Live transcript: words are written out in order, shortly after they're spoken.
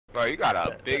Bro, you got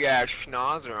a big ass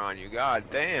schnauzer on you, god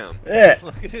damn. Yeah.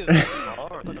 Look at his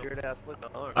arm, weird ass looking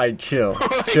arm. I chill.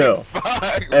 Holy Chill.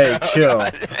 fuck, Hey, bro.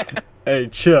 chill. Hey,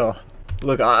 chill.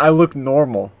 Look, I look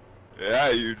normal. Yeah,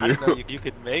 you do. I didn't know you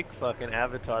could make fucking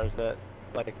avatars that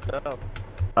like up.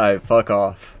 Alright, fuck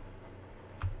off.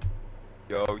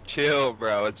 Yo, chill,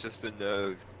 bro. It's just a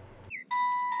nose.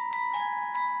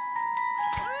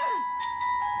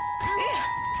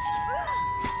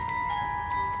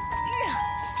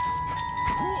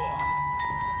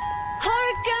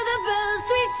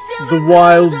 The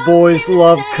Wild Boys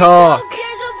love cock.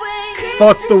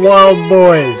 Fuck the Wild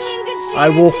Boys. I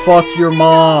will fuck your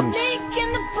moms.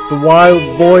 The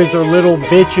Wild Boys are little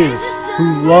bitches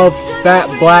who love fat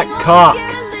black cock.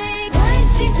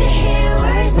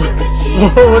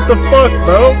 Whoa, what the fuck,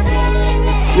 bro?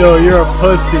 Yo, you're a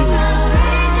pussy.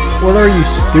 What are you,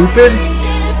 stupid?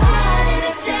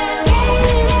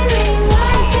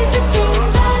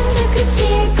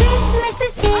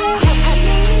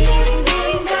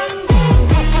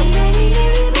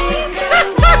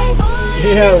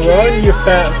 Yeah, run, you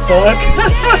fat fuck.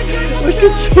 Look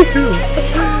at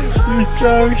you. You're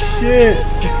so shit.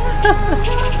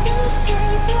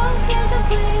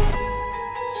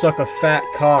 Suck a fat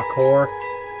cock, whore.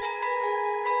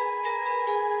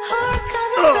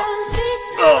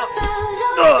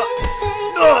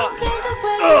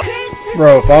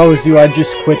 Bro, if I was you, I'd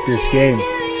just quit this game.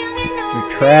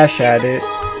 You're trash at it.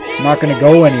 I'm not gonna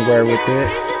go anywhere with it.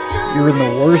 You're in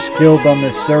the worst guild on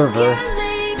this server.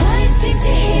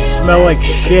 You smell like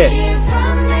shit.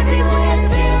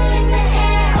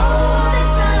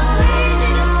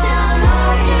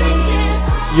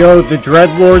 Yo, the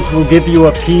Dreadlords will give you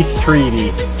a peace treaty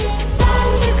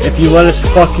if you let us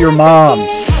fuck your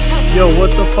moms. Yo,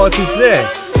 what the fuck is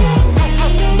this?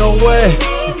 No way.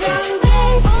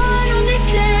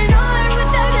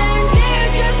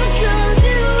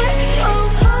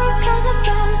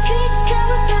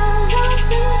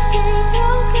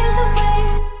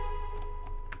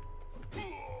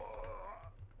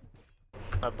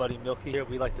 My buddy Milky here,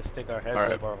 we like to stick our heads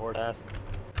up our horse ass.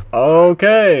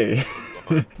 Okay.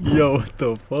 Yo, what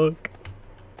the fuck?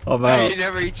 I'm Hey, out. you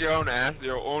never eat your own ass,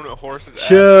 your own horse's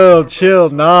ass. Chill.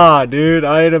 Nah, dude,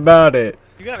 I ain't about it.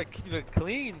 You gotta keep it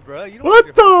clean, bro. You don't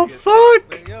What want your the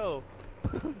pussy to get fuck? sick, man. Yo.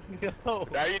 Yo.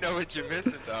 Now you know what you're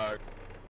missing, dog.